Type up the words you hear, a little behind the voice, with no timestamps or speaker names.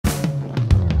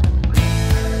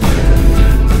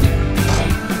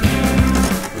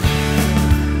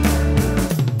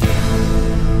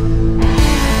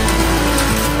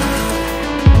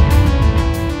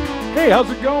how's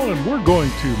it going? We're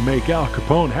going to make Al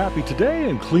Capone happy today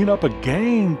and clean up a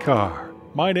gang car.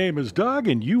 My name is Doug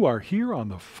and you are here on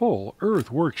the Full Earth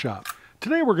Workshop.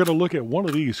 Today we're going to look at one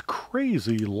of these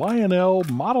crazy Lionel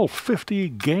Model 50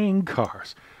 gang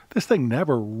cars. This thing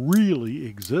never really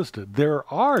existed. There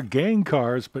are gang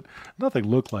cars, but nothing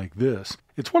looked like this.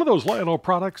 It's one of those Lionel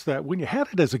products that when you had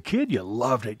it as a kid, you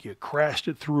loved it. You crashed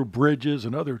it through bridges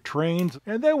and other trains.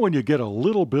 And then when you get a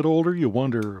little bit older, you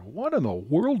wonder, what in the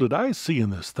world did I see in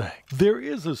this thing? There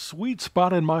is a sweet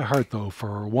spot in my heart, though,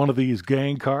 for one of these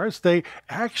gang cars. They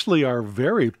actually are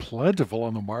very plentiful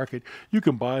on the market. You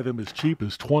can buy them as cheap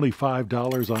as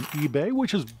 $25 on eBay,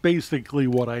 which is basically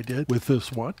what I did with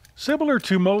this one. Similar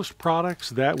to most products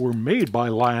that were made by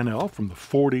Lionel from the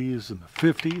 40s and the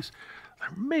 50s,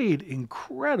 they're made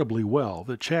incredibly well.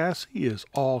 The chassis is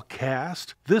all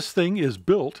cast. This thing is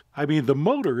built. The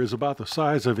motor is about the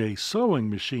size of a sewing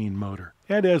machine motor.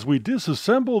 And as we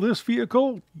disassemble this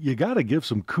vehicle, you gotta give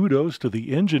some kudos to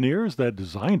the engineers that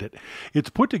designed it. It's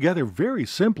put together very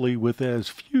simply with as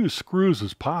few screws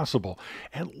as possible.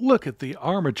 And look at the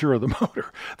armature of the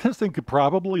motor. This thing could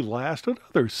probably last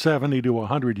another 70 to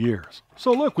 100 years.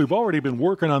 So look, we've already been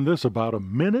working on this about a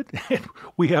minute, and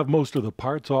we have most of the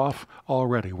parts off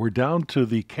already. We're down to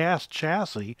the cast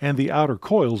chassis and the outer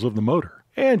coils of the motor.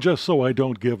 And just so I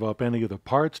don't give up any of the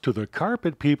parts to the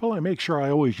carpet people, I make sure I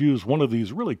always use one of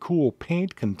these really cool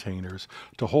paint containers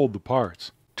to hold the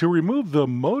parts. To remove the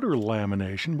motor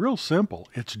lamination, real simple.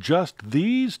 It's just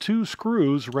these two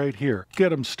screws right here. Get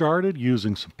them started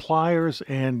using some pliers,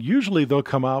 and usually they'll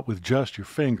come out with just your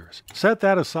fingers. Set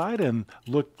that aside and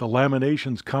look, the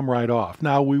laminations come right off.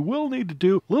 Now we will need to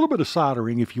do a little bit of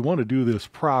soldering if you want to do this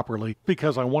properly,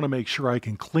 because I want to make sure I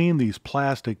can clean these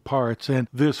plastic parts, and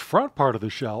this front part of the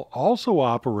shell also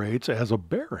operates as a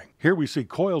bearing. Here we see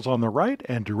coils on the right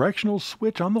and directional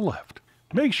switch on the left.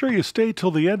 Make sure you stay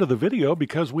till the end of the video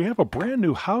because we have a brand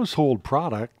new household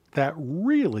product that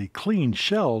really cleans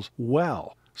shells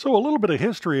well. So a little bit of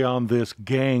history on this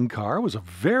gang car. It was a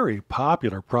very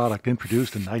popular product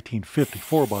introduced in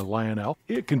 1954 by Lionel.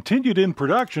 It continued in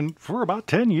production for about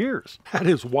 10 years. That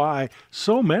is why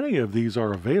so many of these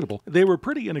are available. They were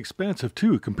pretty inexpensive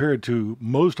too compared to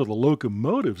most of the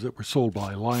locomotives that were sold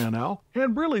by Lionel.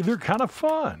 And really, they're kind of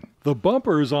fun. The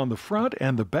bumpers on the front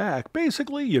and the back,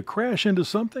 basically you crash into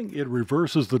something, it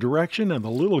reverses the direction and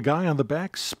the little guy on the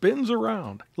back spins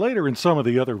around. Later in some of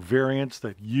the other variants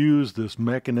that use this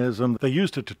mechanism, they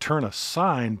used it to turn a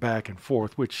sign back and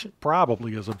forth, which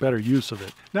probably is a better use of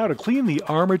it. Now to clean the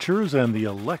armatures and the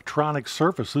electronic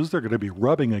surfaces they're going to be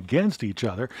rubbing against each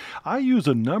other, I use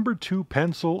a number 2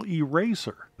 pencil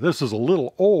eraser. This is a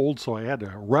little old, so I had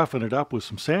to roughen it up with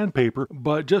some sandpaper,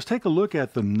 but just take a look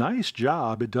at the nice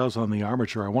job it does on the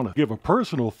armature. I want to give a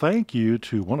personal thank you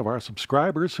to one of our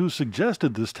subscribers who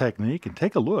suggested this technique, and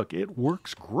take a look. It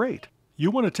works great. You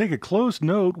want to take a close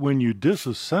note when you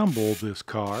disassemble this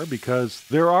car because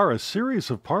there are a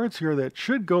series of parts here that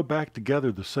should go back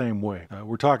together the same way.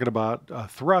 We're talking about a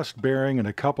thrust bearing and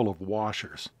a couple of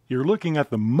washers. You're looking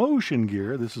at the motion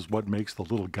gear. This is what makes the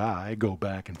little guy go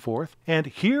back and forth. And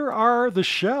here are the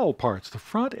shell parts, the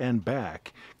front and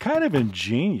back. Kind of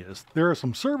ingenious. There are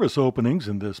some service openings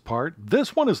in this part.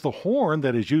 This one is the horn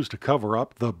that is used to cover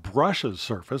up the brushes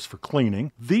surface for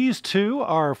cleaning. These two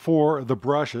are for the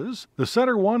brushes. The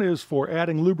center one is for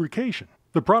adding lubrication.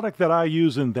 The product that I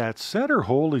use in that center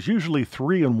hole is usually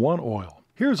 3-in-1 oil.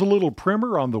 Here's a little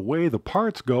primer on the way the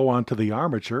parts go onto the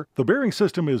armature. The bearing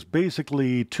system is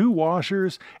basically 2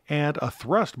 washers and a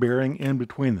thrust bearing in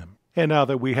between them. And now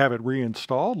that we have it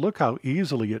reinstalled, look how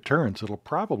easily it turns. It'll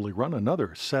probably run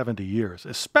another 70 years,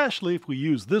 especially if we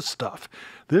use this stuff.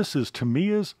 This is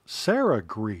Tamiya's Sarah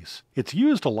grease. It's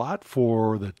used a lot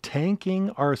for the tanking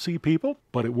RC people,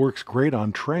 but it works great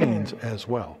on trains as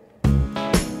well.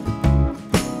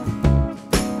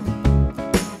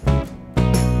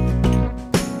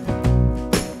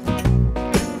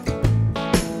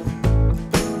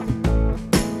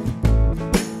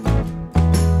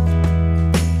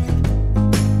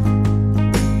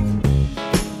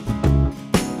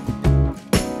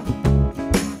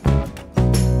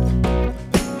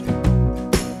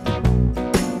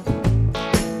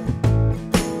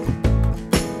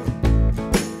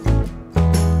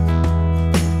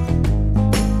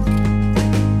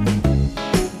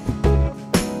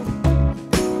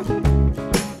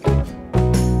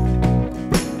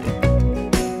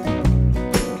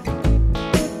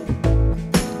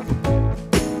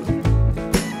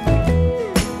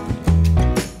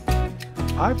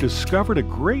 I've discovered a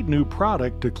great new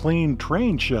product to clean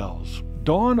train shells.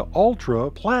 Dawn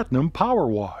Ultra Platinum Power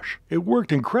Wash. It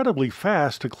worked incredibly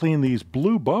fast to clean these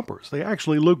blue bumpers. They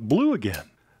actually look blue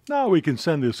again. Now we can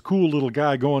send this cool little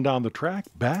guy going down the track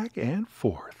back and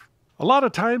forth. A lot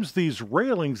of times these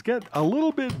railings get a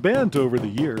little bit bent over the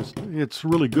years. It's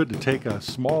really good to take a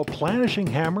small planishing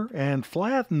hammer and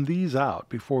flatten these out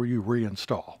before you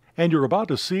reinstall. And you're about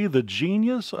to see the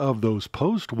genius of those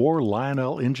post-war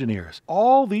Lionel engineers.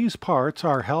 All these parts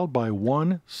are held by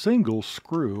one single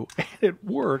screw, and it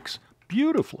works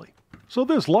beautifully. So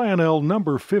this Lionel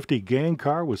number 50 gang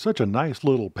car was such a nice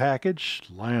little package,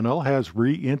 Lionel has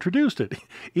reintroduced it.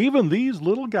 Even these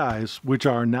little guys, which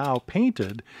are now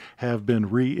painted, have been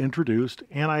reintroduced,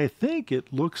 and I think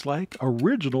it looks like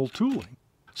original tooling.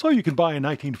 So you can buy a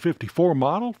 1954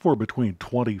 model for between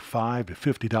 $25 to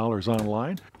 $50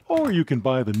 online, or you can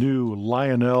buy the new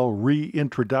Lionel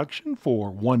reintroduction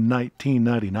for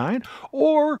 $119.99,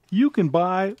 or you can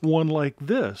buy one like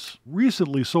this,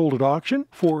 recently sold at auction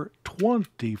for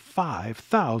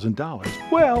 $25,000.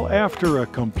 Well, after a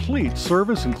complete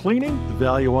service and cleaning, the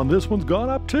value on this one's gone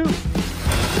up too.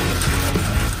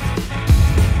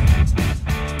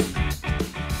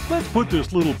 Let's put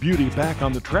this little beauty back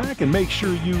on the track and make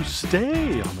sure you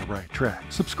stay on the right track.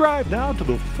 Subscribe now to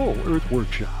the Full Earth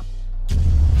Workshop.